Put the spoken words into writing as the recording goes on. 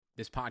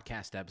This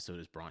podcast episode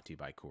is brought to you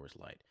by Coors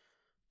Light.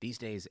 These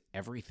days,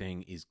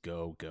 everything is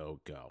go, go,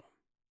 go.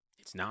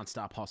 It's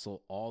nonstop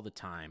hustle all the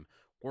time.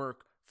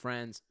 Work,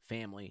 friends,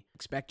 family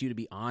expect you to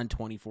be on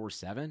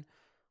 24/7.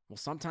 Well,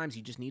 sometimes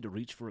you just need to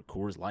reach for a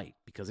Coors Light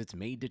because it's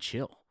made to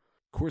chill.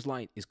 Coors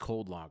Light is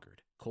cold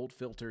lagered, cold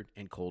filtered,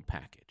 and cold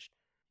packaged.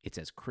 It's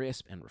as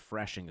crisp and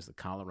refreshing as the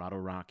Colorado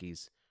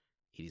Rockies.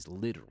 It is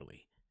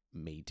literally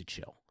made to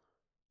chill.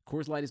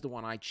 Coors Light is the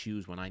one I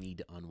choose when I need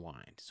to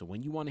unwind. So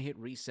when you want to hit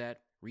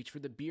reset, reach for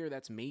the beer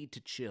that's made to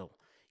chill.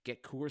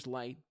 Get Coors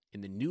Light in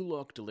the new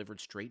look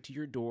delivered straight to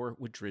your door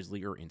with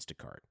Drizzly or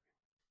Instacart.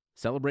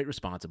 Celebrate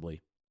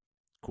responsibly.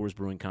 Coors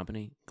Brewing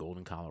Company,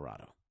 Golden,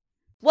 Colorado.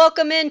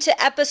 Welcome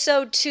into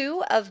episode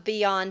 2 of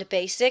Beyond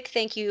Basic.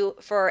 Thank you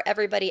for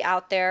everybody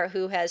out there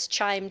who has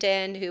chimed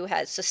in, who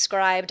has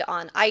subscribed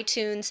on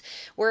iTunes.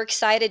 We're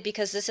excited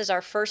because this is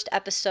our first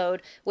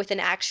episode with an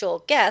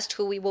actual guest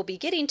who we will be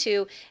getting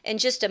to in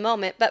just a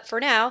moment. But for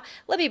now,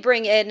 let me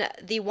bring in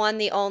the one,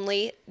 the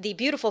only, the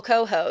beautiful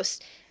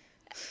co-host,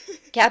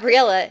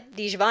 Gabriella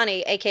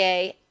DiGiovanni,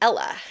 aka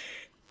Ella.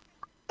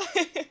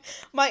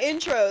 My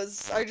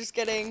intros are just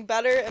getting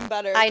better and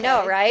better. I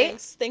know, right?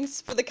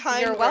 Thanks for the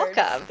kind You're words.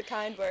 welcome. The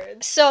kind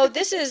words. So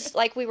this is,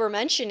 like we were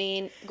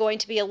mentioning, going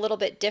to be a little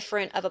bit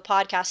different of a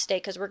podcast today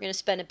because we're going to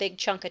spend a big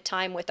chunk of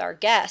time with our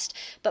guest.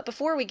 But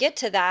before we get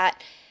to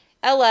that,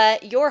 Ella,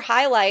 your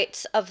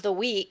highlights of the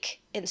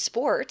week in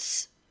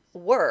sports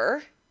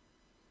were...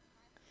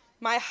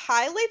 My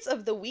highlights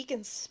of the week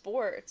in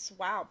sports.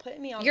 Wow,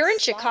 putting me on You're the in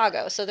spot.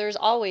 Chicago, so there's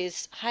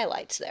always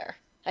highlights there,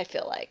 I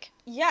feel like.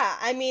 Yeah,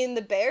 I mean,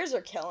 the Bears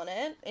are killing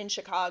it in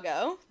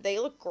Chicago. They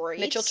look great.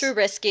 Mitchell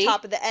Trubisky.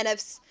 Top of the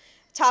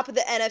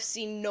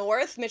NFC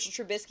North. Mitchell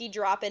Trubisky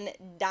dropping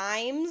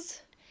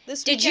dimes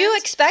this weekend. Did you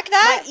expect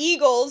that? My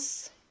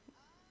Eagles.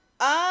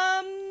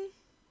 I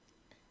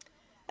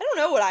don't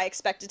know what I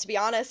expected, to be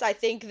honest. I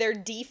think their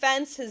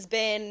defense has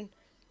been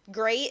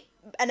great,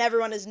 and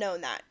everyone has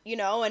known that, you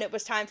know, and it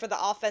was time for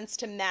the offense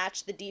to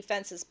match the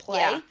defense's play.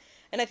 Yeah.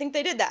 And I think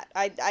they did that.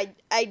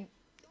 I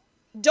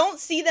don't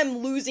see them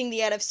losing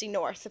the NFC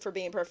North, if we're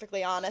being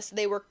perfectly honest.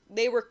 They were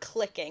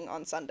clicking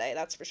on Sunday,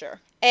 that's for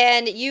sure.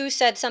 And you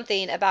said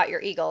something about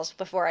your Eagles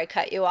before I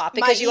cut you off,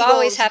 because My you Eagles,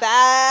 always have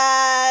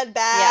bad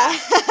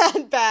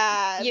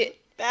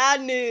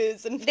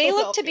news. They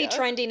look to be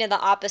trending in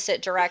the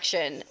opposite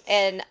direction,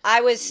 and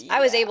I was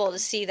able to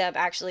see them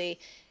actually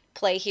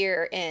play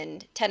here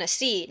in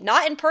Tennessee.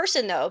 Not in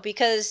person, though,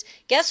 because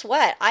guess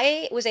what?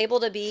 I was able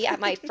to be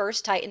at my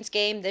first Titans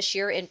game this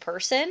year in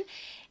person,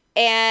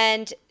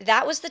 and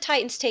that was the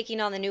Titans taking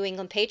on the New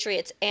England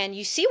Patriots. And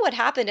you see what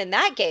happened in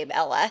that game,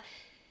 Ella.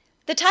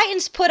 The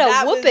Titans put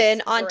a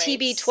whooping on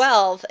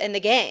TB12 and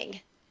the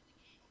gang.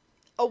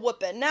 A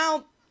whooping.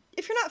 Now,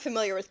 if you're not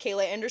familiar with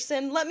Kayla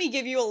Anderson, let me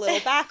give you a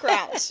little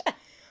background.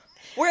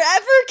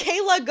 Wherever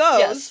Kayla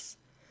goes,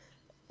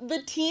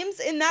 the teams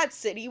in that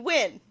city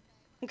win.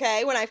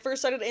 Okay, when I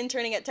first started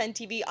interning at 10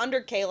 TV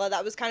under Kayla,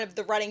 that was kind of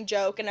the running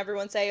joke, and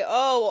everyone say,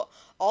 oh,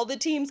 all the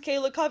teams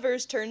Kayla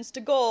covers turns to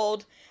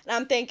gold. And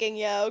I'm thinking,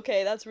 yeah,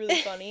 okay, that's really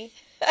funny.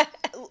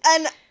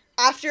 And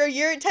after a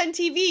year at 10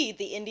 TV,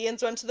 the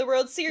Indians went to the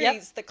World Series.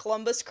 Yep. The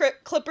Columbus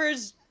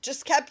Clippers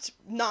just kept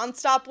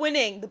nonstop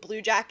winning. The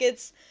Blue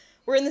Jackets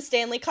were in the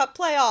Stanley Cup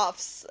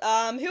playoffs.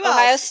 Who else?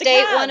 Ohio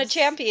State won a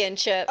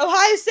championship.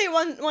 Ohio State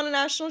won a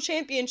national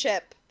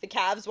championship. The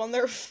Cavs won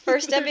their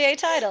first NBA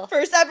title.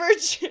 First ever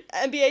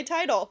NBA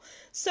title.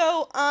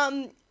 So,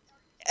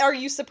 are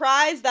you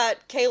surprised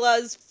that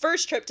Kayla's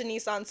first trip to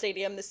Nissan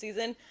Stadium this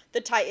season, the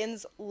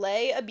Titans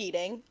lay a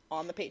beating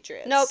on the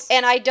Patriots? Nope,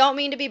 and I don't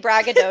mean to be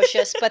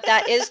braggadocious, but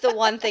that is the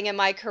one thing in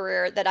my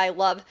career that I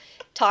love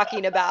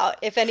talking about.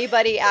 If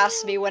anybody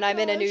asks me when I'm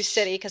in a new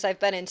city, because I've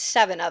been in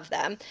 7 of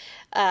them,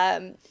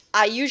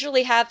 I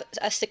usually have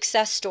a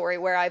success story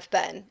where I've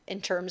been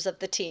in terms of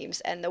the teams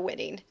and the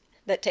winning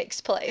that takes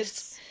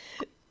place.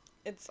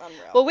 It's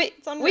unreal. Well,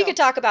 we could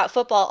talk about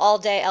football all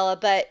day, Ella,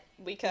 but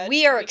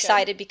we are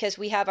excited because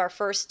we have our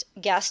first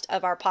guest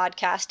of our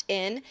podcast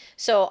in.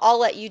 So I'll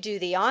let you do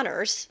the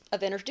honors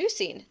of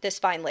introducing this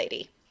fine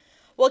lady.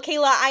 Well,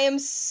 Kayla, I am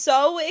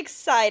so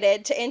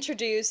excited to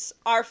introduce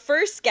our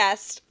first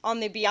guest on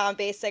the Beyond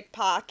Basic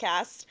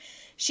podcast.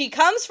 She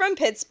comes from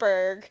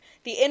Pittsburgh,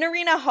 the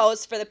in-arena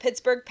host for the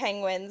Pittsburgh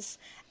Penguins,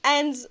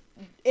 and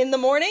in the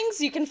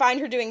mornings you can find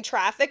her doing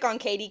traffic on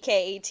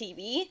KDKA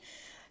TV.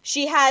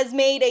 She has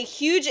made a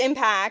huge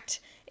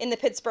impact in the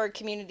Pittsburgh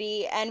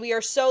community, and we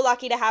are so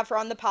lucky to have her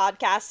on the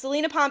podcast.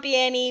 Selena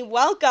Pompiani,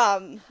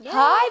 welcome. Yay.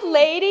 Hi,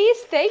 ladies.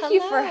 Thank you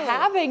for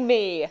having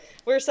me.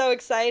 We're so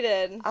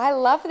excited. I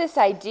love this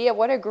idea.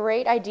 What a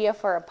great idea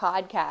for a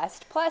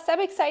podcast. Plus, I'm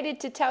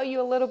excited to tell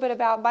you a little bit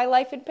about my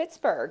life in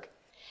Pittsburgh.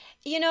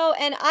 You know,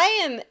 and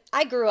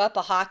I grew up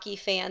a hockey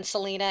fan,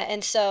 Selena,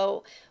 and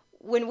so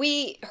when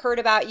we heard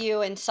about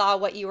you and saw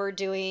what you were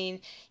doing,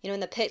 you know,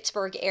 in the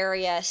Pittsburgh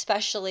area,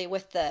 especially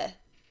with the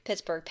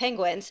Pittsburgh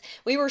Penguins.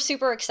 We were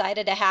super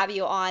excited to have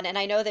you on, and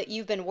I know that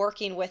you've been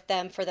working with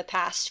them for the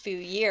past few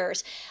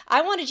years.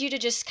 I wanted you to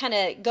just kind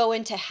of go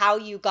into how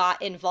you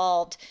got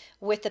involved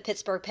with the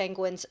Pittsburgh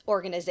Penguins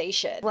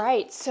organization.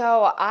 Right.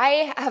 So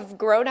I have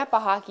grown up a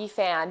hockey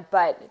fan,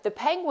 but the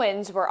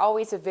Penguins were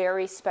always a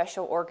very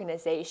special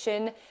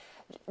organization.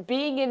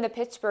 Being in the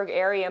Pittsburgh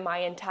area my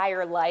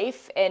entire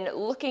life and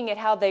looking at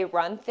how they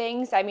run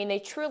things, I mean, they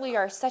truly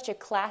are such a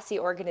classy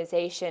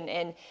organization,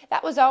 and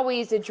that was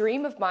always a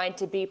dream of mine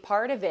to be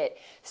part of it.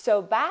 So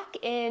back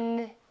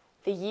in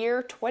the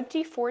year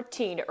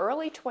 2014,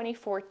 early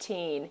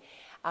 2014,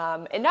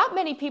 and not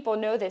many people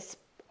know this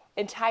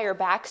entire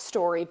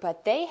backstory,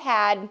 but they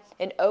had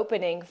an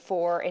opening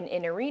for an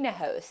in-arena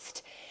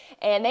host,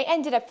 and they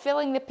ended up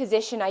filling the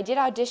position. I did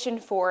audition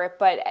for it,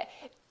 but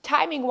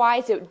timing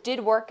wise, it did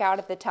work out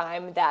at the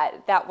time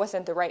that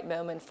wasn't the right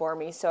moment for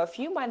me. So a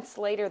few months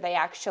later, they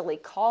actually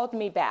called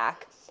me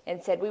back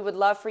and said, we would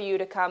love for you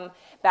to come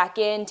back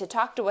in to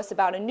talk to us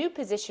about a new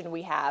position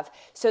we have.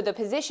 So the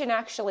position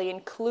actually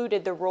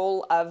included the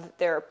role of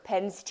their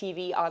Pens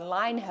TV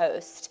online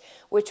host,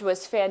 which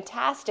was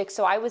fantastic.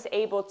 So I was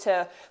able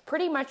to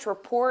pretty much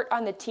report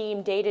on the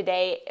team day to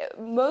day,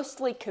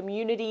 mostly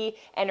community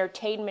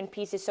entertainment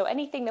pieces. So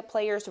anything the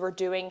players were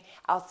doing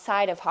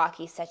outside of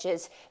hockey, such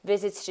as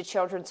visits to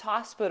Children's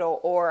Hospital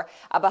or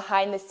a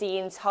behind the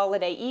scenes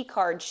holiday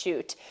e-card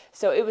shoot.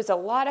 So it was a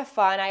lot of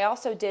fun. I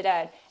also did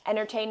an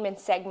entertainment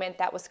segment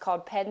that was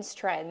called Pens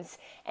Trends,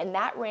 and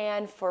that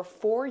ran for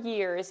 4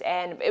 years,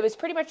 and it was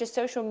pretty much a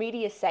social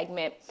media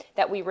segment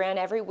that we ran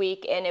every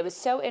week, and it was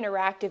so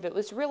interactive. It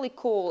was really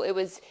cool. It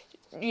was,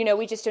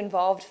 we just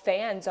involved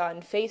fans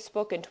on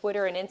Facebook and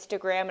Twitter and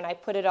Instagram, and I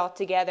put it all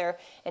together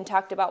and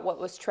talked about what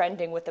was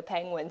trending with the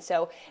Penguins.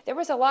 So there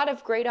was a lot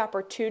of great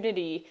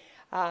opportunity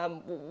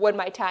when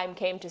my time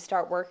came to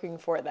start working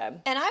for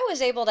them. And I was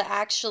able to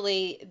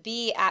actually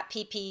be at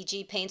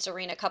PPG Paints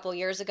Arena a couple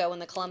years ago when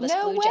the Columbus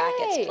Blue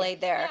Jackets played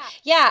there.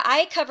 Yeah,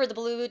 I covered the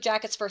Blue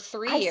Jackets for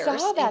 3 years in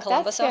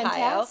Columbus, That's Ohio.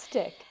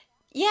 fantastic.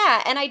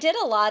 Yeah, and I did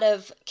a lot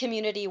of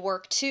community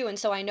work too, and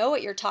so I know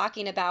what you're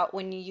talking about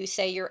when you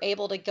say you're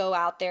able to go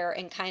out there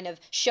and kind of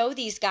show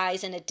these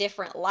guys in a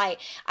different light.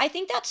 I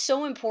think that's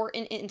so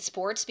important in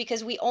sports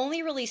because we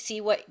only really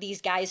see what these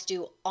guys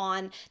do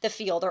on the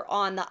field or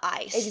on the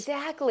ice.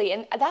 Exactly,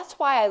 and that's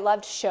why I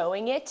loved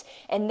showing it,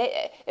 and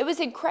it was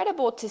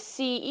incredible to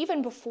see.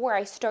 Even before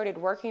I started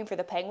working for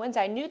the Penguins,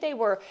 I knew they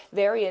were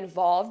very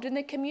involved in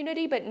the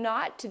community, but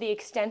not to the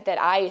extent that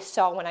I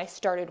saw when I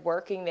started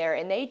working there,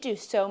 and they do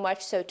so much.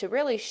 So to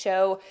really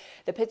show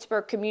the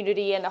Pittsburgh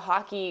community and the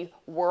hockey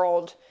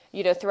world,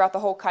 throughout the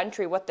whole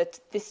country what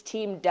this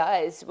team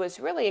does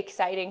was really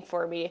exciting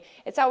for me.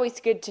 It's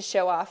always good to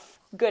show off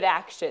good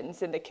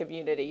actions in the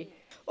community.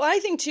 Well, I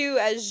think too,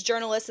 as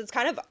journalists, it's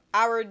kind of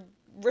our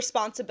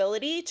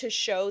responsibility to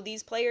show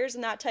these players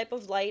in that type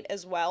of light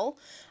as well,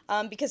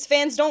 because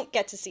fans don't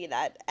get to see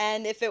that.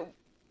 And if it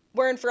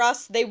weren't for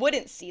us, they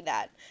wouldn't see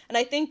that. And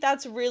I think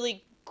that's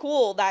really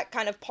cool, that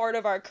kind of part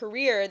of our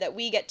career that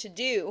we get to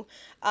do.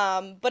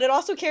 But it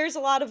also carries a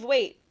lot of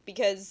weight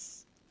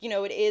because,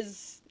 it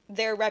is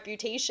their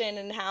reputation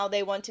and how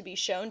they want to be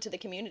shown to the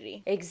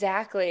community.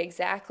 Exactly.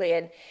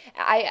 And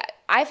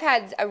I've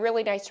had a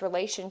really nice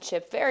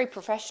relationship, very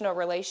professional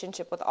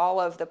relationship with all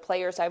of the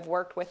players I've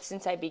worked with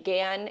since I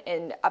began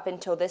and up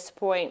until this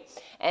point.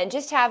 And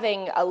just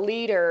having a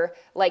leader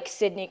like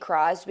Sidney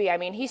Crosby, I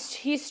mean,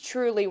 he's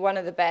truly one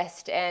of the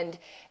best, and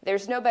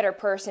there's no better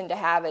person to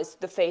have as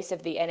the face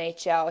of the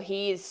NHL.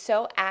 He is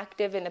so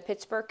active in the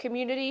Pittsburgh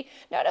community,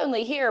 not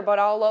only here, but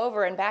all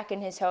over and back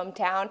in his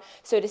hometown.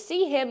 So to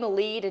see him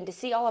lead and to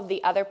see all of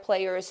the other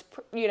players,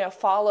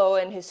 follow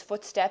in his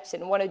footsteps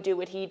and want to do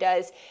what he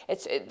does,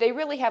 they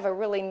really have a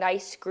really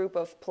nice group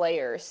of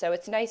players. So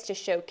it's nice to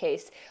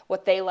showcase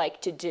what they like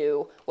to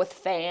do with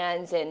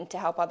fans and to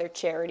help other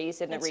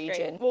charities in the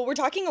region. Great. Well, we're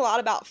talking a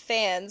lot about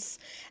fans,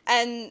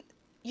 and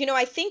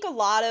I think a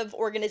lot of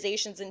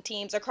organizations and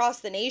teams across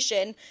the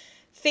nation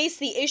face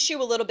the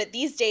issue a little bit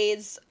these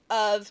days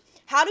of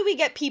how do we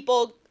get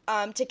people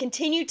to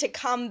continue to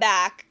come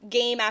back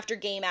game after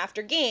game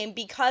after game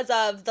because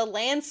of the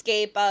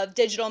landscape of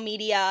digital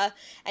media,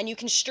 and you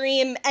can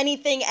stream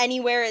anything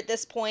anywhere at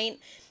this point.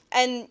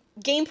 And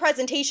game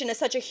presentation is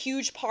such a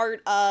huge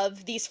part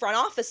of these front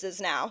offices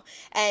now.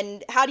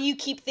 And how do you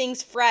keep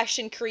things fresh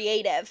and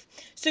creative?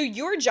 So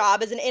your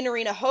job as an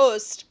in-arena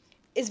host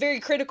is very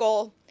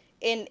critical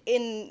in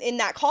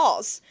that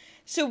cause.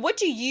 So what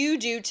do you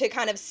do to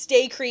kind of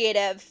stay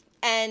creative?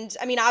 And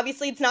I mean,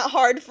 obviously it's not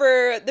hard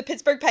for the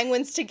Pittsburgh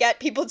Penguins to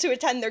get people to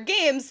attend their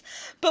games,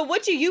 but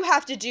what do you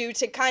have to do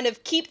to kind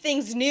of keep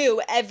things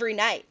new every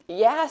night?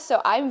 Yeah,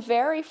 so I'm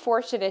very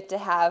fortunate to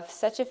have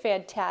such a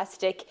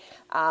fantastic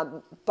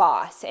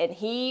boss, and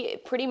he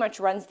pretty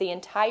much runs the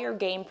entire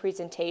game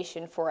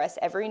presentation for us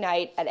every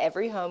night at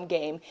every home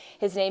game.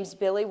 His name's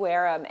Billy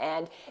Wareham,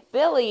 and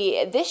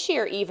Billy, this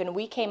year even,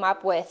 we came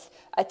up with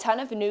a ton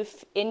of new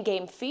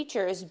in-game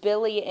features.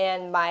 Billy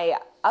and my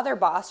other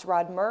boss,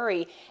 Rod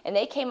Murray, and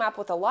they came up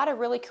with a lot of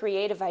really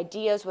creative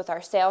ideas with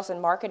our sales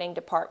and marketing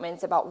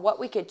departments about what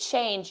we could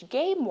change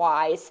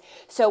game-wise.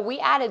 So we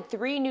added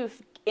 3 new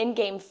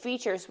in-game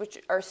features,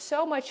 which are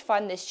so much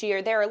fun this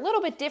year. They're a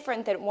little bit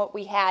different than what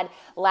we had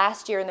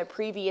last year and the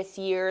previous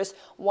years.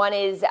 One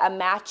is a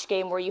match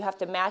game where you have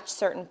to match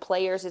certain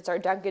players. It's our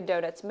Dunkin'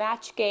 Donuts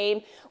match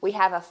game. We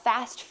have a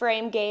fast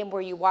frame game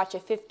where you watch a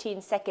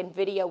 15-second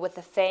video with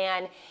a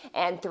fan,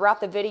 and throughout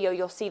the video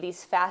you'll see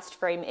these fast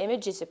frame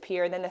images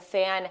appear, and then the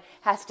fan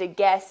has to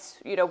guess,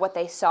 what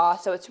they saw.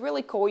 So it's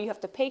really cool. You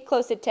have to pay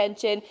close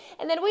attention.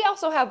 And then we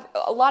also have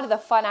a lot of the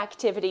fun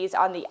activities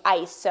on the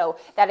ice. So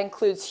that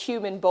includes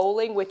human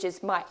bowling, which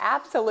is my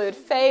absolute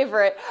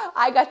favorite.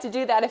 I got to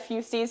do that a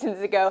few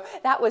seasons ago.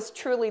 That was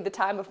truly the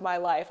time of my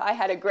life. I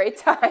had a great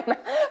time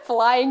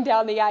flying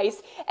down the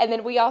ice. And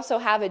then we also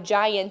have a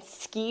giant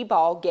skee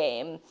ball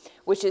game,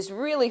 which is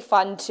really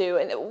fun too.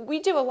 And we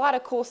do a lot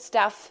of cool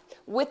stuff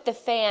with the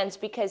fans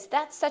because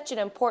that's such an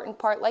important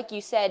part. Like you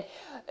said,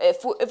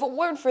 if it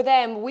weren't for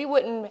them, we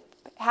wouldn't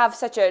have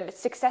such a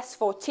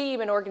successful team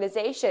and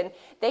organization.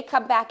 They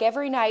come back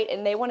every night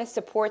and they want to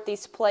support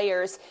these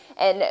players,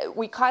 and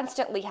we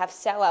constantly have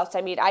sellouts.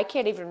 I mean, I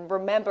can't even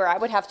remember. I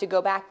would have to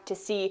go back to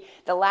see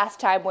the last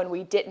time when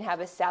we didn't have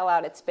a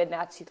sellout. It's been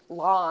that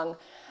long.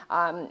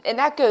 And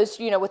that goes,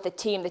 with the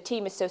team. The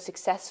team is so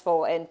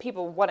successful and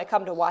people want to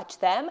come to watch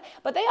them,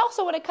 but they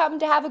also want to come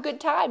to have a good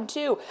time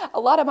too. A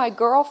lot of my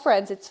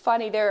girlfriends, it's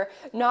funny, they're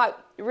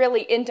not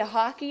really into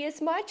hockey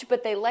as much,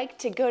 but they like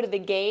to go to the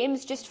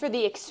games just for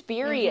the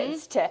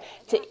experience, to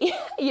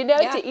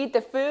eat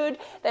the food.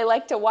 They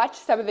like to watch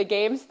some of the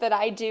games that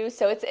I do.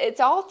 So it's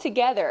all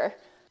together.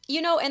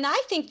 And I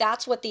think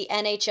that's what the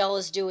NHL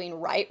is doing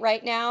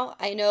right now.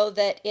 I know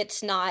that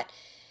it's not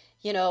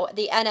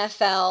the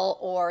NFL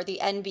or the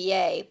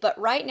NBA. But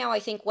right now, I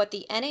think what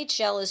the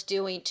NHL is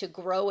doing to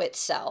grow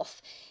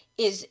itself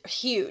is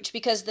huge,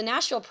 because the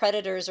Nashville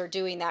Predators are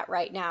doing that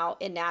right now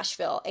in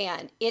Nashville.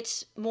 And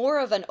it's more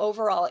of an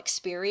overall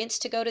experience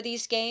to go to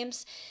these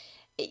games.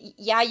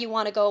 Yeah, you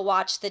want to go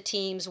watch the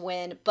teams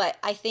win, but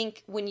I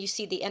think when you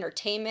see the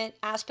entertainment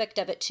aspect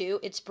of it too,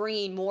 it's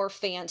bringing more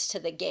fans to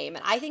the game.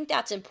 And I think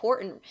that's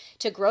important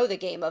to grow the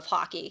game of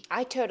hockey.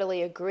 I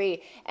totally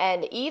agree.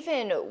 And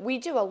even we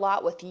do a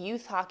lot with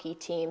youth hockey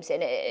teams,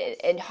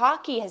 and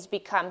hockey has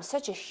become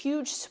such a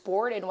huge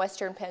sport in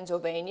Western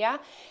Pennsylvania.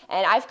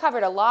 And I've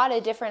covered a lot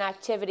of different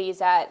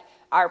activities at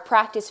our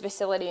practice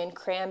facility in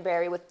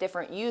Cranberry with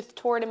different youth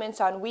tournaments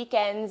on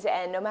weekends,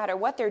 and no matter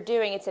what they're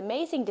doing, it's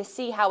amazing to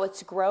see how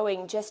it's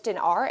growing just in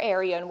our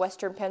area in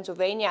Western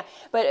Pennsylvania.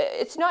 But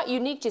it's not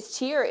unique just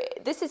here.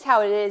 This is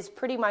how it is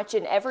pretty much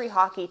in every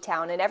hockey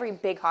town, in every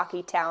big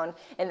hockey town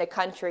in the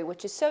country,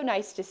 which is so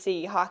nice to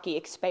see hockey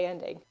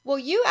expanding. Well,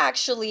 you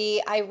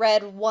actually, I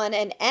read, won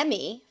an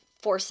Emmy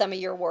for some of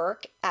your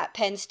work at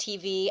Pens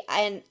TV.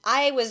 And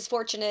I was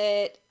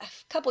fortunate a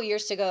couple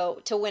years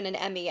ago to win an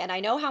Emmy. And I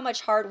know how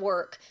much hard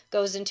work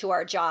goes into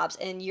our jobs,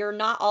 and you're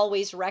not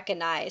always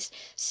recognized.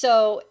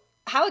 So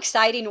how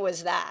exciting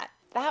was that?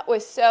 That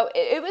was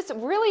it was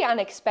really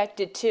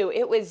unexpected too.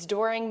 It was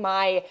during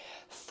my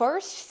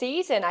first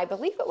season. I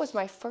believe it was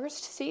my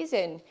first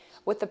season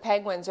with the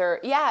Penguins,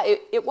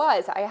 it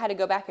was. I had to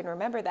go back and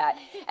remember that.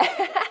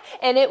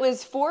 And it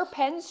was for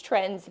Pens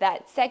Trends,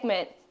 that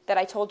segment that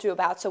I told you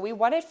about. So we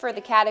won it for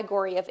the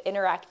category of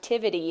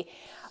interactivity,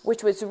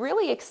 which was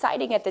really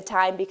exciting at the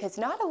time because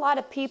not a lot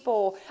of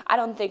people, I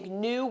don't think,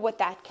 knew what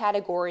that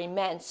category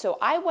meant. So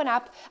I went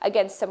up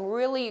against some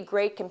really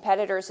great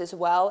competitors as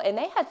well, and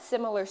they had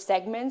similar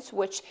segments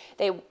which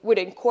they would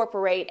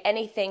incorporate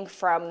anything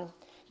from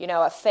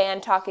a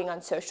fan talking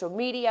on social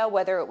media,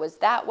 whether it was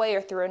that way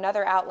or through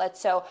another outlet.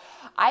 So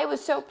I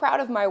was so proud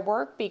of my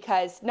work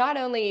because not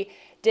only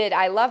did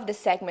I love the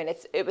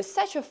segment, it was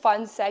such a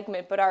fun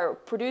segment, but our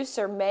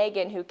producer,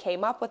 Megan, who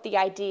came up with the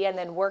idea, and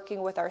then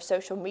working with our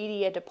social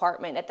media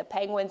department at the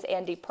Penguins,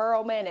 Andy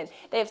Perlman, and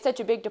they have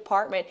such a big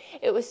department.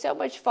 It was so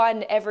much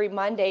fun every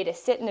Monday to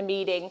sit in a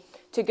meeting,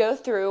 to go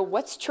through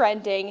what's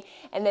trending,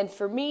 and then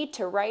for me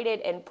to write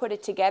it and put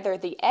it together.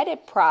 The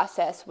edit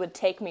process would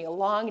take me a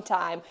long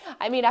time.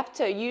 I mean, up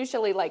to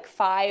usually like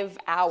 5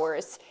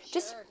 hours.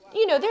 Just,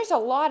 there's a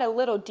lot of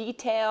little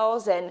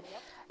details, and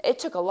it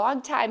took a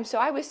long time. So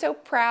I was so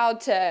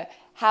proud to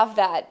have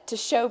that to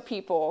show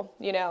people,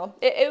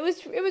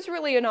 It was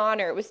really an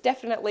honor. It was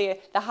definitely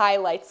the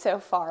highlight so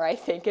far, I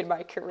think, in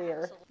my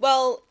career.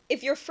 Well,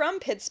 if you're from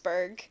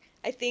Pittsburgh,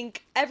 I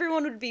think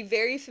everyone would be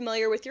very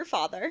familiar with your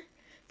father.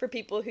 For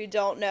people who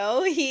don't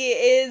know, he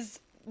is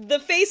the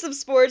face of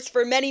sports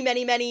for many,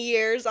 many, many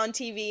years on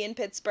TV in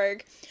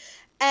Pittsburgh.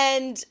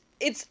 And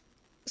it's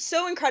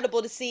so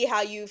incredible to see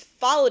how you've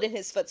followed in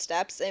his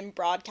footsteps in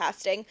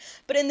broadcasting.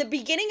 But in the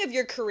beginning of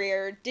your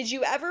career, did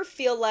you ever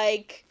feel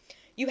like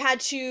you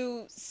had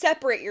to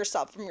separate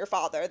yourself from your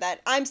father?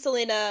 That I'm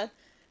Selena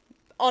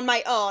on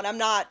my own. I'm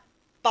not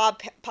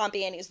Bob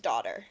Pompiani's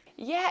daughter.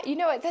 Yeah, you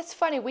know what? That's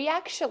funny. We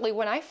actually,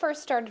 when I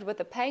first started with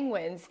the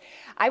Penguins,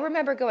 I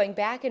remember going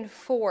back and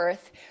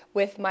forth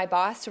with my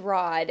boss,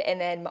 Rod,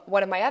 and then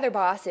one of my other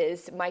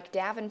bosses, Mike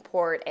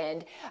Davenport.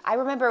 And I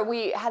remember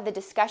we had the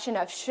discussion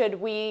of should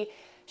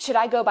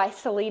I go by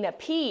Selena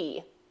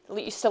P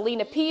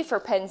for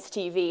Pens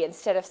TV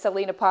instead of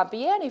Selena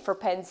Pompiani for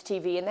Pens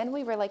TV. And then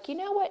we were like, you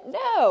know what?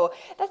 No,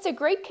 that's a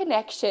great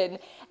connection.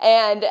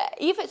 And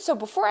even so,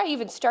 before I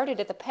even started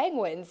at the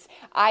Penguins,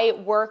 I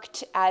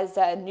worked as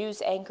a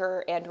news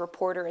anchor and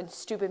reporter in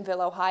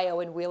Steubenville, Ohio,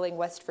 and Wheeling,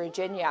 West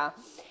Virginia.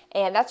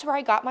 And that's where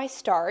I got my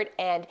start,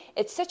 and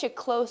it's such a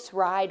close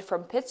ride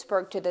from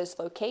Pittsburgh to those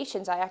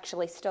locations. I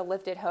actually still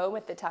lived at home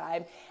at the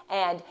time,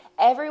 and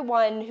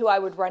everyone who I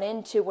would run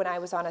into when I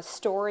was on a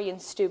story in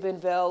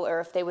Steubenville, or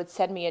if they would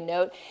send me a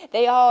note,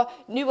 they all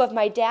knew of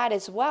my dad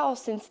as well,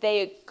 since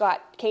they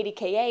got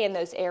KDKA in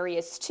those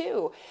areas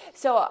too.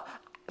 So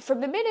from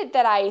the minute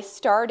that I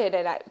started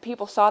and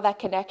people saw that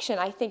connection,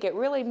 I think it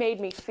really made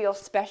me feel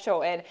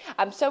special. And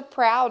I'm so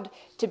proud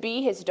to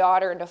be his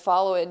daughter and to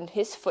follow in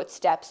his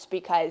footsteps,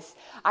 because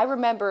I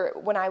remember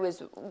when I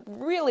was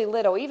really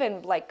little,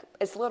 even like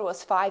as little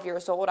as 5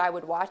 years old, I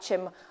would watch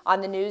him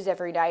on the news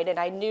every night. And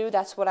I knew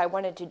that's what I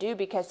wanted to do,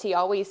 because he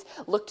always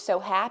looked so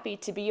happy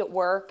to be at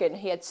work and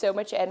he had so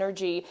much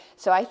energy.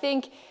 So I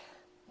think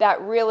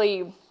that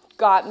really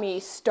got me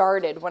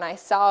started when I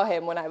saw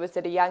him when I was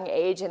at a young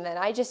age, and then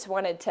I just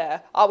wanted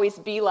to always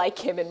be like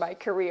him in my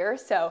career.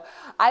 So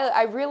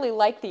I really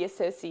like the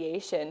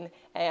association,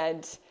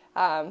 and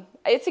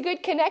it's a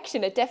good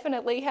connection. It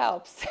definitely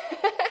helps.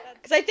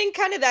 Because I think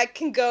kind of that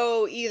can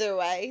go either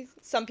way.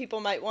 Some people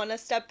might want to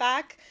step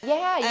back.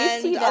 Yeah,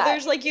 you see that. And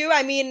others like you,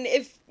 I mean,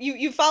 if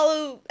you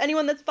follow,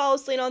 anyone that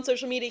follows Selena on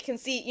social media can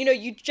see, you know,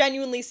 you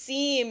genuinely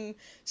seem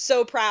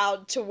so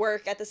proud to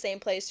work at the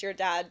same place your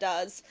dad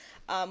does,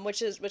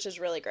 which is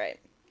really great.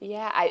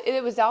 Yeah,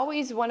 it was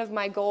always one of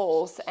my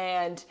goals,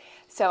 and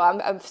so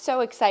I'm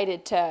so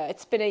excited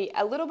it's been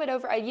a little bit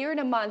over a year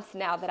and a month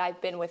now that I've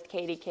been with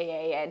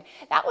KDKA, and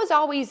that was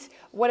always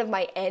one of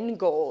my end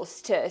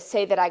goals, to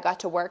say that I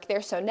got to work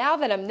there. So now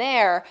that I'm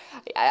there,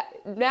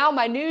 now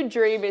my new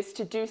dream is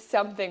to do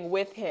something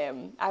with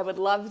him. I would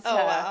love to. Oh,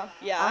 wow.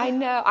 Yeah. I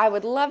know. I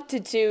would love to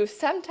do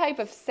some type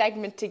of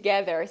segment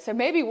together, so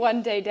maybe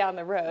one day down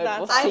the road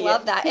we'll see I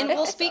love it. that. And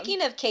well,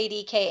 speaking of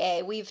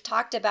KDKA, we've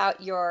talked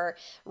about your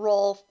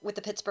role with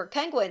the Pittsburgh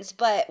Penguins,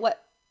 but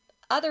what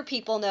other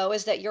people know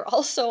is that you're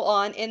also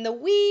on in the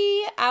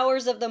wee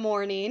hours of the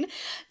morning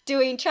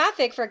doing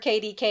traffic for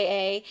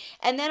KDKA.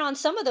 And then on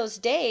some of those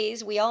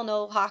days, we all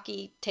know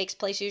hockey takes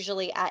place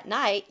usually at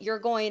night. You're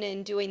going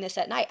and doing this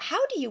at night. How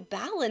do you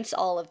balance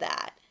all of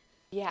that?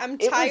 Yeah, I'm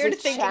tired of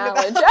thinking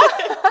about it.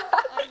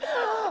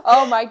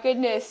 Oh my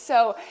goodness.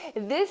 So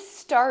this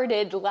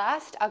started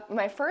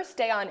my first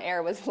day on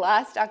air was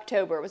last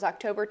October. It was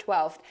October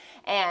 12th.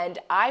 And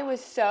I was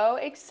so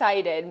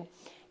excited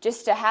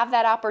just to have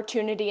that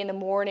opportunity in the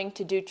morning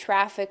to do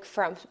traffic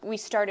we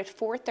start at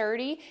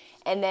 4:30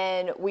 and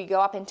then we go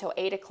up until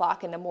 8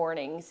 o'clock in the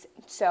mornings.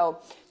 So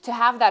to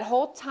have that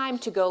whole time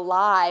to go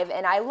live,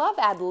 and I love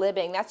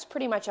ad-libbing. That's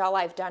pretty much all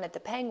I've done at the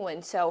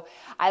Penguin. So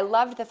I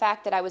loved the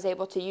fact that I was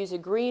able to use a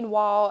green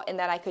wall and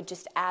that I could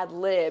just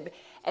ad-lib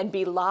and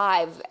be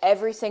live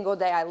every single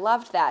day. I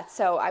loved that.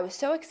 So I was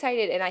so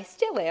excited, and I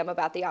still am,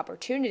 about the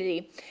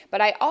opportunity. But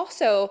I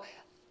also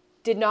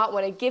did not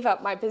want to give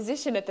up my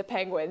position at the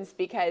Penguins,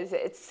 because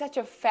it's such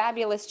a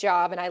fabulous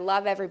job and I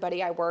love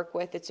everybody I work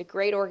with. It's a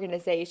great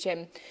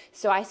organization.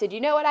 So I said, you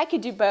know what, I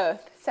could do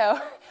both.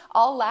 So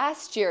all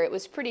last year it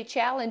was pretty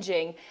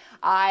challenging.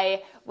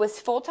 I was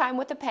full-time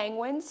with the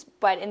Penguins,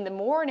 but in the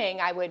morning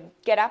I would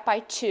get up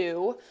by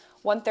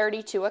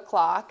 1:30, 2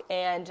 o'clock,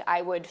 and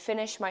I would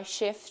finish my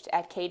shift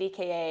at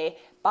KDKA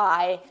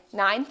by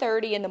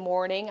 9:30 in the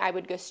morning. I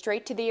would go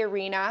straight to the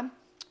arena,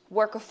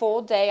 work a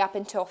full day up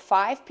until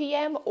 5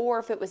 p.m., or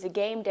if it was a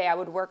game day, I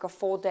would work a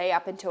full day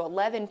up until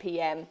 11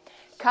 p.m.,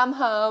 come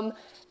home,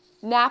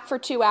 nap for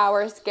 2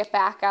 hours, get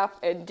back up,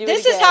 and do it again.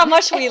 This is how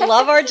much we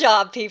love our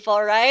job, people,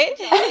 right?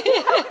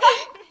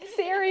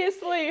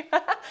 Seriously.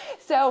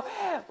 So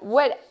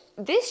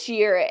this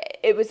year,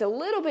 it was a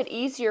little bit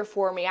easier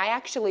for me. I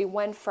actually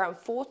went from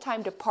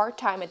full-time to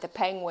part-time at the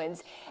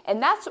Penguins,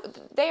 and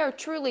they are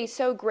truly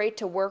so great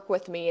to work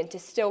with me and to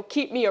still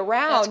keep me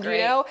around. That's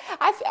great. You know,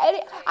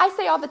 I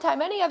say all the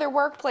time, any other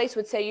workplace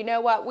would say, you know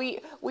what,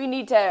 we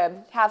need to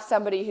have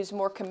somebody who's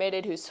more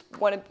committed,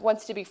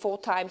 wants to be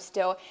full-time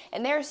still,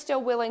 and they're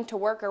still willing to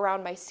work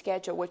around my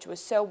schedule, which was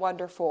so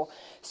wonderful.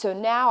 So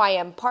now I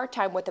am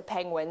part-time with the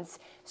Penguins,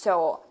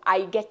 so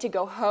I get to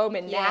go home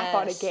and nap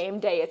on a game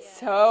day.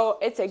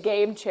 It's a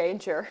game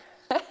changer.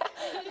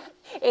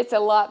 It's a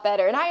lot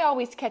better. And I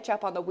always catch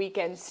up on the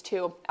weekends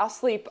too. I'll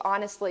sleep,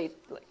 honestly,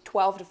 like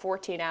 12 to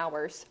 14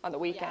 hours on the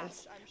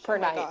weekends per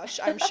night. Oh my gosh,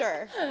 I'm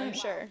sure. I'm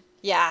sure.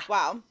 Yeah.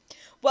 Wow.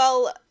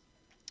 Well,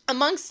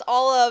 amongst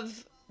all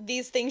of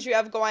these things you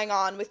have going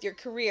on with your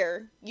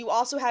career, you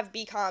also have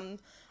become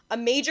a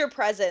major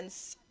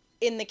presence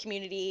in the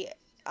community.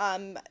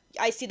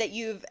 I see that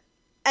you've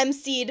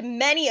emceed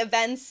many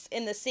events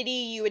in the city.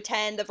 You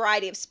attend a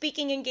variety of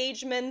speaking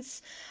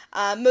engagements.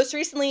 Most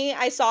recently,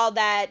 I saw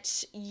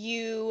that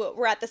you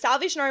were at the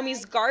Salvation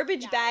Army's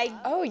Garbage Bag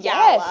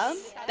Gala,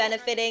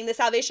 benefiting the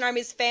Salvation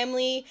Army's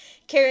Family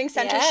Caring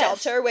Center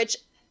shelter, which...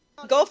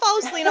 Go follow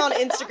Selena on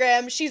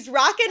Instagram. She's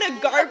rocking a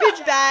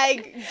garbage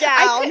bag gown.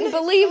 I couldn't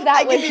believe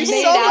that was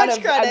made out of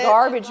a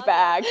garbage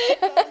bag.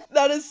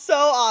 That is so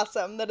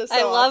awesome. That is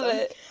so awesome. I love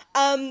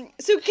it.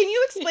 So can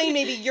you explain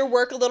maybe your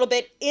work a little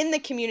bit in the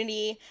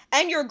community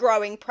and your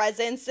growing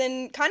presence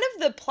and kind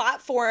of the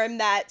platform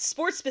that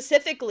sports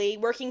specifically,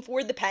 working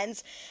for the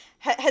Pens,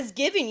 has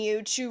given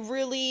you to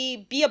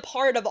really be a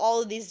part of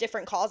all of these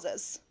different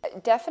causes?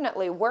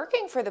 Definitely.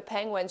 Working for the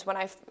Penguins,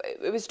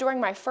 it was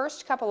during my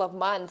first couple of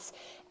months,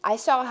 I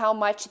saw how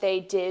much they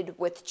did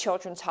with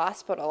Children's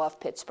Hospital of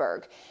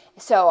Pittsburgh.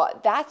 So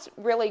that's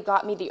really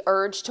got me the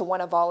urge to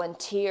want to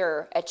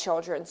volunteer at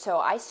Children's. So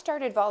I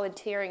started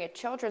volunteering at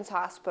Children's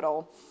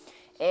Hospital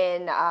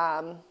in,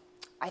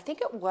 I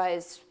think it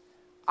was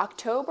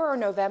October or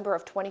November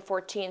of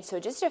 2014, so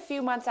just a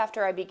few months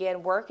after I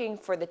began working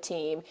for the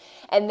team.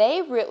 And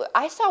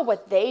I saw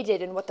what they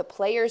did and what the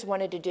players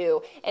wanted to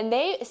do, and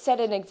they set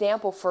an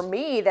example for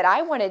me that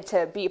I wanted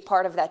to be a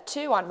part of that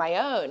too on my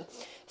own.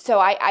 So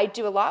I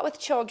do a lot with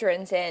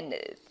Children's, and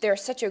they're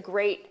such a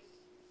great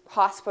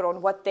hospital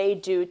and what they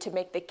do to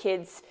make the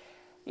kids,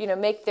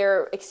 make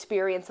their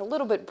experience a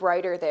little bit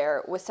brighter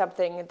there was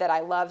something that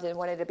I loved and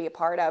wanted to be a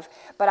part of.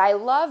 But I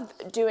love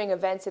doing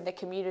events in the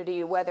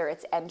community, whether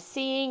it's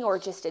emceeing or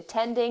just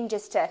attending,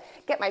 just to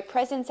get my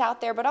presence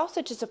out there, but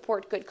also to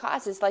support good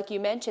causes. Like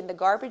you mentioned, the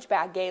Garbage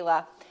Bag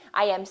Gala.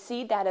 I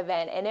emceed that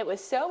event, and it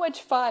was so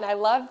much fun. I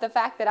loved the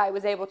fact that I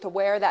was able to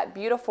wear that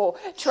beautiful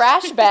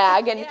trash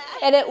bag, and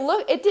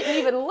it didn't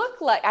even look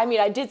like,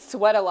 I did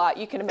sweat a lot,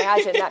 you can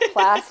imagine that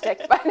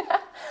plastic,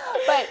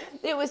 but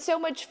it was so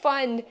much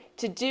fun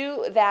to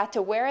do that,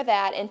 to wear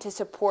that, and to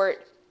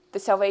support the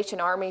Salvation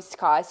Army's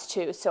cause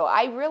too. So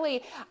I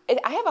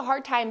have a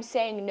hard time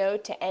saying no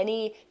to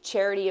any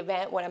charity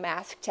event when I'm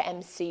asked to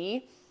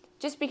MC,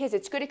 just because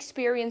it's good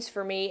experience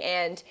for me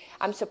and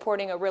I'm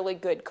supporting a really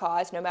good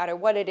cause no matter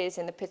what it is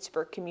in the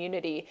Pittsburgh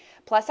community.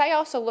 Plus, I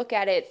also look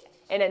at it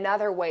in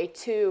another way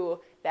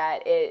too,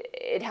 that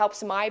it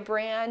helps my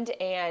brand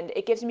and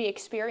it gives me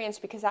experience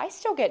because I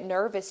still get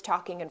nervous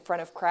talking in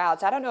front of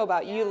crowds. I don't know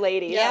about you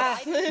ladies. Yeah,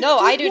 no,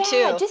 I do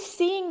too. Just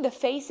seeing the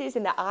faces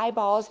and the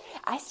eyeballs,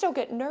 I still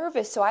get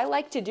nervous. So I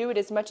like to do it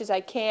as much as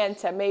I can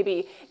to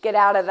maybe get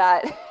out of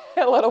that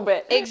a little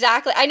bit.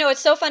 Exactly. I know, it's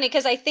so funny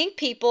because I think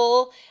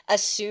people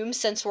assume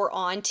since we're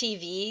on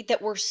TV that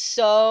we're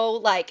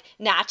so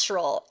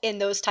natural in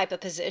those type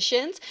of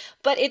positions,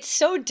 but it's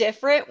so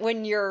different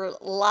when you're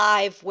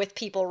live with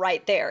people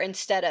right there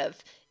instead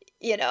of,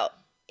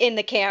 in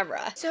the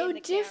camera. So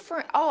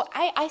different. Oh,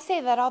 I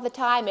say that all the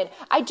time, and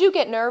I do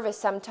get nervous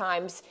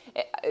sometimes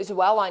as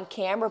well on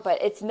camera,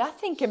 but it's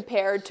nothing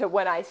compared to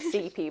when I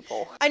see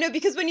people. I know,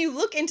 because when you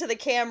look into the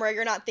camera,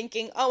 you're not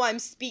thinking, oh, I'm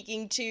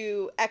speaking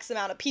to X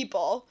amount of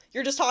people.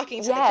 You're just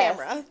talking to the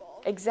camera.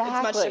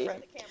 Exactly. It's much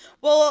different.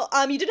 Well,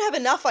 you didn't have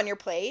enough on your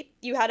plate.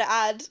 You had to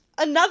add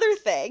another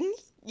thing.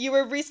 You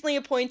were recently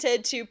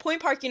appointed to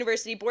Point Park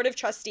University Board of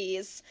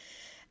Trustees,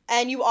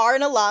 and you are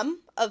an alum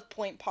of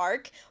Point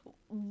Park.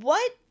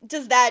 What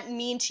does that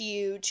mean to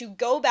you to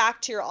go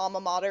back to your alma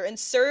mater and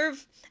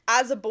serve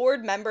as a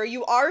board member?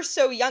 You are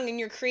so young and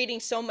you're creating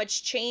so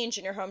much change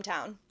in your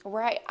hometown.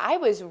 Right. I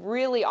was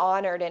really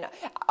honored and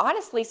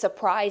honestly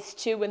surprised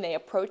too when they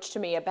approached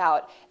me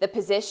about the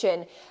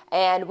position.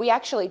 And we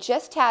actually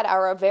just had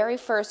our very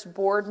first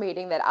board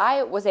meeting that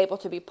I was able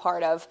to be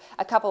part of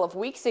a couple of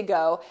weeks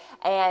ago.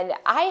 And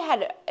I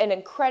had an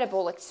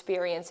incredible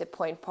experience at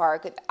Point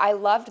Park. I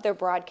loved their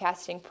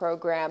broadcasting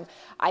program.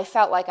 I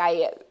felt like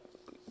I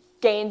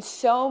gained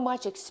so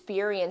much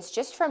experience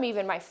just from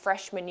even my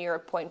freshman year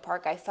at Point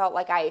Park. I felt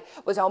like I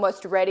was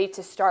almost ready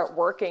to start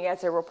working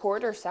as a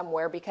reporter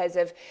somewhere because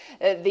of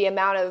the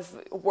amount of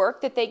work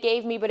that they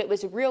gave me, but it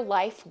was real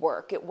life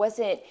work. It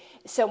wasn't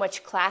so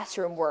much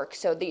classroom work.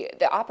 So the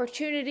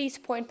opportunities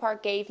Point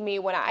Park gave me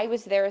when I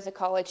was there as a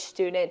college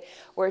student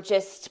were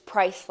just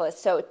priceless.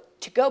 So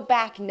to go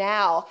back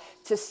now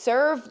to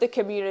serve the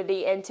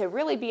community and to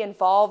really be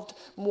involved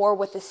more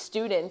with the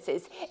students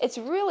it's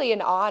really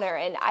an honor.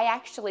 And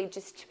I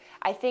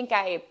think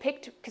I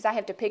picked, because I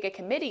have to pick a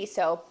committee,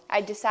 so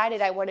I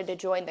decided I wanted to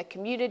join the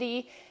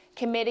community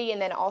committee and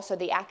then also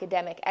the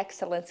academic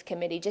excellence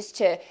committee, just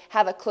to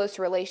have a close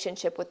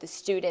relationship with the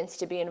students,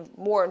 to be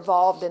more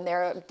involved in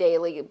their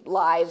daily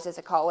lives as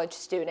a college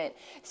student.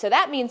 So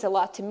that means a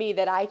lot to me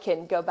that I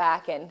can go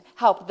back and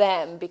help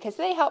them because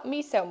they helped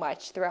me so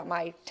much throughout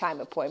my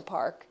time at Point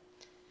Park.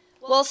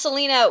 Well,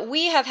 Selena,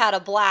 we have had a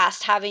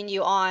blast having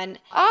you on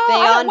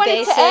Beyond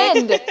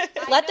Basic.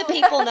 Let the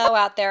people know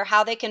out there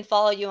how they can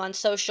follow you on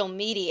social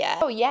media.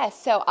 Oh, yes.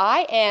 So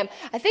I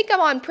think I'm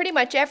on pretty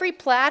much every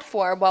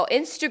platform. Well,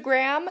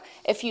 Instagram,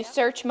 if you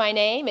search my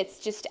name, it's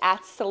just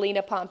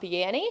 @Selena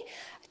Pompiani.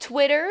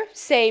 Twitter,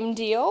 same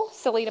deal.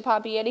 Selena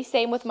Pompiani,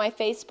 same with my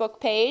Facebook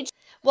page.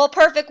 Well,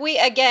 perfect. We,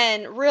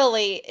 again,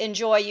 really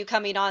enjoy you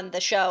coming on the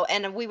show,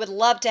 and we would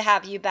love to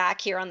have you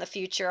back here on the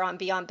future on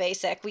Beyond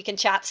Basic. We can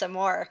chat some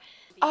more.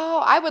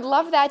 Oh, I would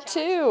love that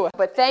too.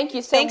 But thank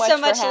you so much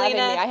for having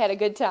me. I had a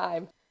good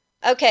time.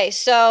 Okay,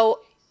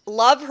 so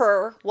love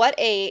her. What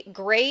a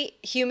great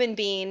human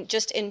being,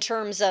 just in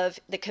terms of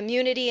the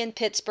community in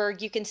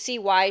Pittsburgh. You can see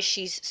why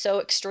she's so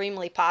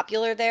extremely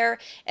popular there.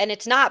 And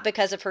it's not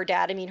because of her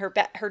dad. I mean,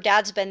 her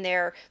dad's been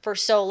there for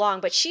so long,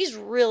 but she's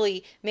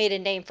really made a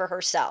name for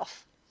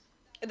herself.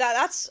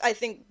 That's, I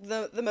think,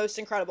 the most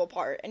incredible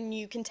part. And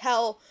you can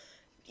tell,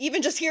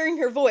 even just hearing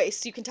her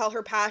voice, you can tell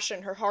her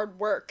passion, her hard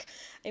work.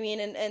 I mean,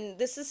 and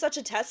this is such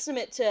a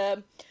testament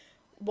to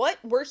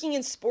what working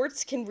in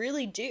sports can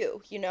really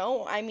do, you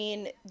know? I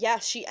mean,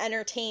 yes, she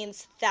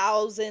entertains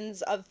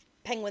thousands of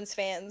Penguins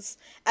fans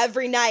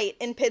every night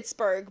in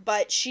Pittsburgh,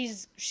 but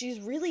she's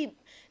really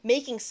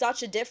making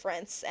such a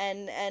difference,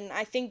 and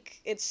I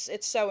think it's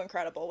so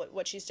incredible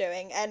what she's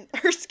doing, and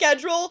her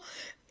schedule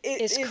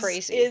is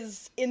crazy.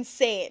 Is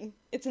insane.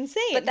 It's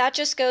insane. But that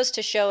just goes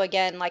to show,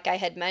 again, like I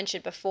had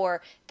mentioned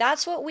before,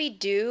 that's what we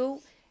do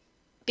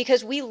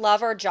because we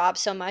love our job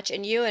so much,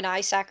 and you and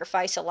I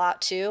sacrifice a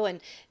lot too, and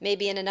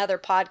maybe in another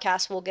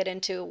podcast we'll get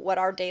into what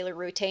our daily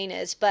routine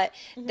is, but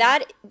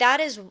that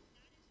is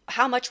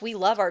how much we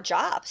love our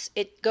jobs.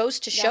 It goes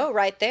to show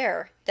right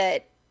there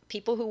that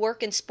people who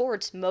work in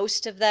sports,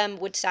 most of them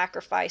would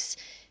sacrifice,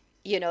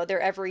 you know, their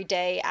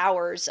everyday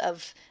hours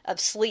of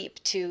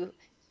sleep to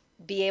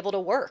be able to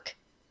work.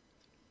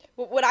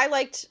 What I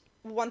liked,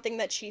 one thing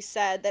that she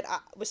said that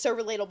was so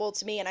relatable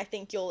to me, and I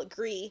think you'll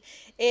agree,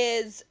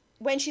 is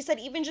when she said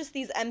even just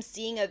these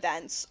emceeing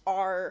events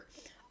are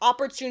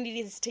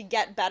opportunities to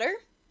get better.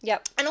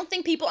 Yep. I don't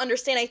think people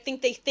understand. I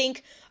think they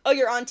think, oh,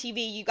 you're on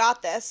TV, you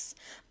got this.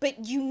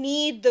 But you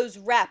need those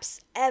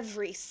reps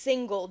every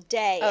single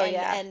day. Oh,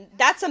 and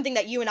that's something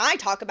that you and I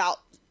talk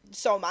about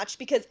so much,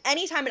 because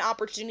anytime an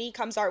opportunity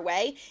comes our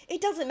way,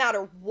 it doesn't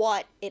matter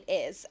what it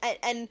is.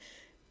 And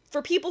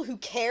for people who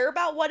care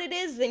about what it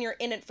is, then you're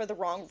in it for the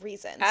wrong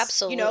reasons.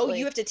 Absolutely. You know,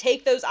 you have to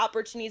take those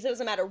opportunities. It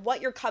doesn't matter what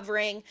you're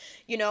covering.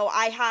 You know,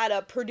 I had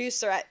a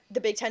producer at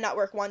the Big Ten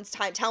Network one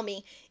time tell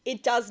me,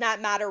 it does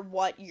not matter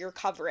what you're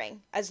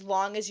covering, as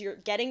long as you're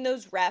getting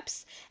those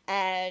reps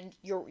and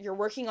you're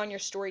working on your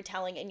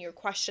storytelling and your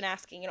question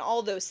asking and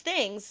all those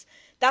things.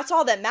 That's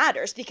all that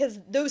matters, because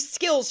those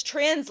skills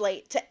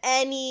translate to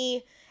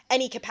any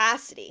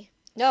capacity.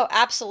 No,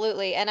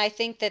 absolutely. And I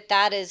think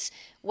that is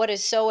what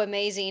is so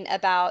amazing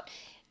about,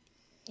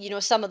 you know,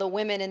 some of the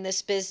women in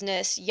this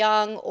business,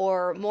 young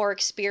or more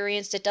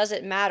experienced. It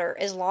doesn't matter.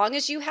 As long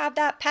as you have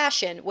that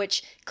passion,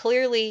 which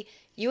clearly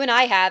you and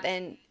I have,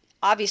 and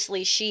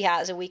obviously she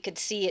has, and we could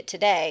see it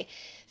today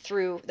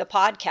through the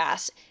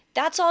podcast.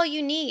 That's all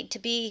you need to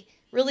be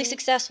really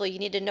successful. You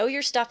need to know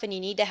your stuff, and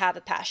you need to have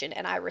a passion.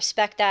 And I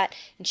respect that.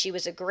 And she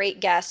was a great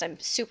guest. I'm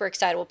super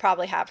excited. We'll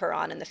probably have her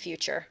on in the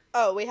future.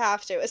 Oh, we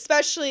have to,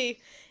 especially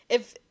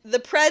if the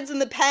Preds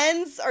and the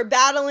Pens are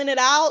battling it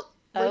out.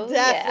 We're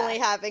definitely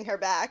having her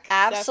back.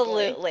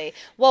 Absolutely. Definitely.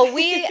 Well,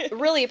 we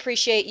really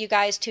appreciate you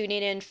guys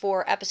tuning in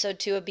for episode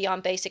 2 of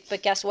Beyond Basic.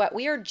 But guess what?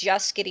 We are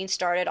just getting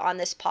started on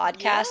this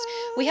podcast. Yes.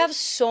 We have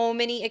so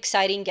many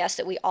exciting guests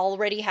that we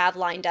already have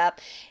lined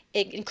up,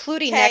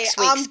 including next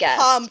week's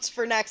guest. I'm pumped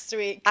for next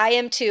week. I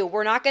am too.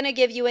 We're not going to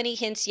give you any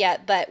hints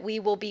yet, but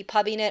we will be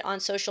pubbing it on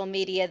social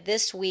media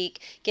this week,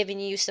 giving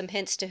you some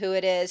hints to who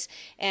it is.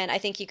 And I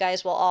think you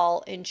guys will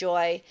all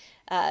enjoy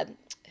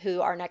who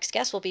our next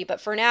guest will be.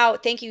 But for now,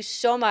 thank you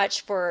so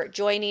much for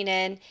joining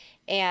in,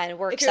 and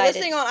we're excited. If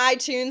you're listening on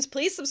iTunes,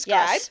 please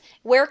subscribe. Yes.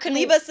 Where can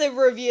leave us a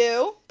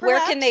review? Perhaps?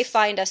 Where can they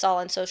find us all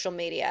on social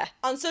media?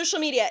 On social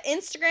media,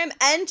 Instagram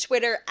and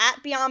Twitter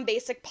at Beyond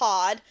Basic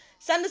Pod.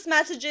 Send us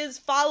messages,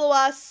 follow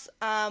us.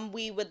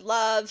 We would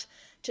love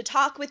to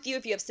talk with you.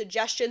 If you have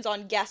suggestions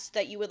on guests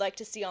that you would like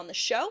to see on the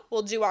show,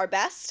 we'll do our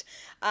best.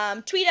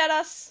 Tweet at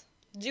us,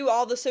 do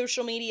all the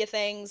social media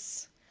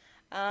things.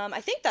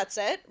 I think that's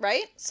it,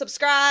 right?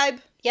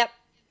 Subscribe. Yep.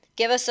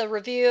 Give us a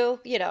review.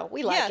 You know,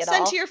 we like it all.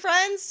 Send to your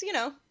friends. You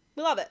know,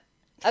 we love it.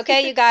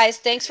 Okay, you guys,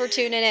 thanks for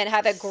tuning in.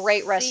 Have a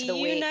great rest of the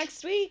week. See you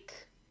next week.